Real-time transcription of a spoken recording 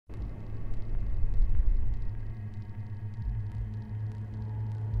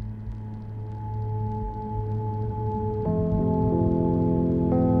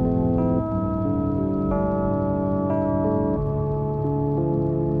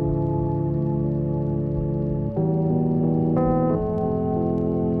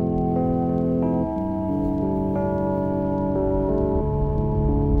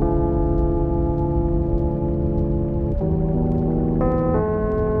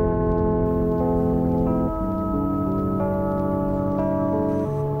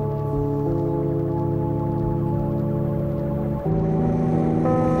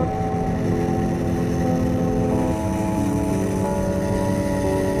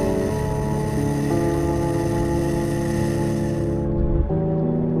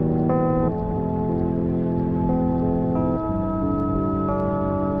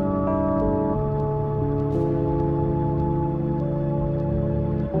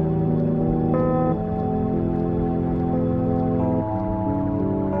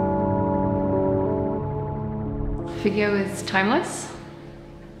Figgjo is timeless.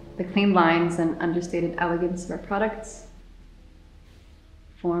 The clean lines and understated elegance of our products.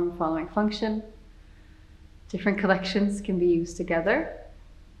 Form following function. Different collections can be used together.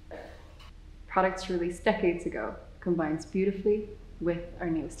 Products released decades ago combines beautifully with our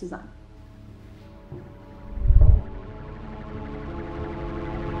newest design.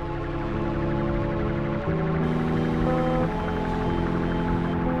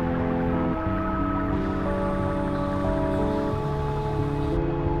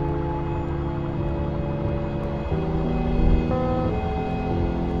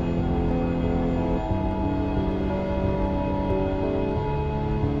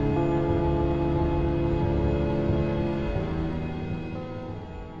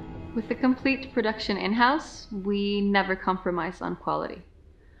 With the complete production in-house, we never compromise on quality.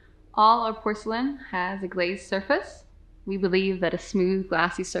 All our porcelain has a glazed surface. We believe that a smooth,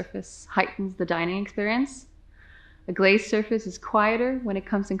 glassy surface heightens the dining experience. A glazed surface is quieter when it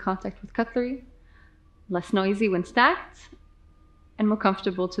comes in contact with cutlery, less noisy when stacked, and more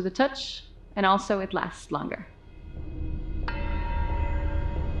comfortable to the touch, and also it lasts longer.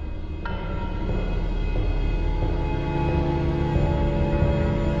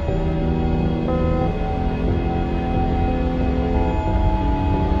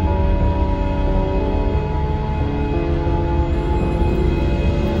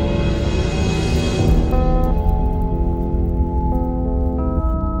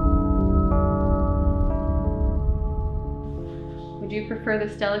 Would you prefer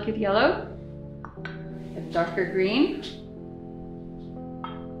this delicate yellow, a darker green,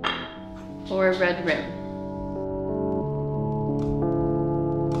 or a red rim?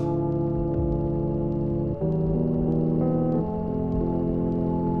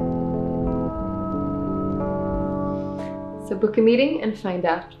 So book a meeting and find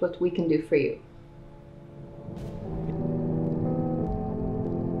out what we can do for you.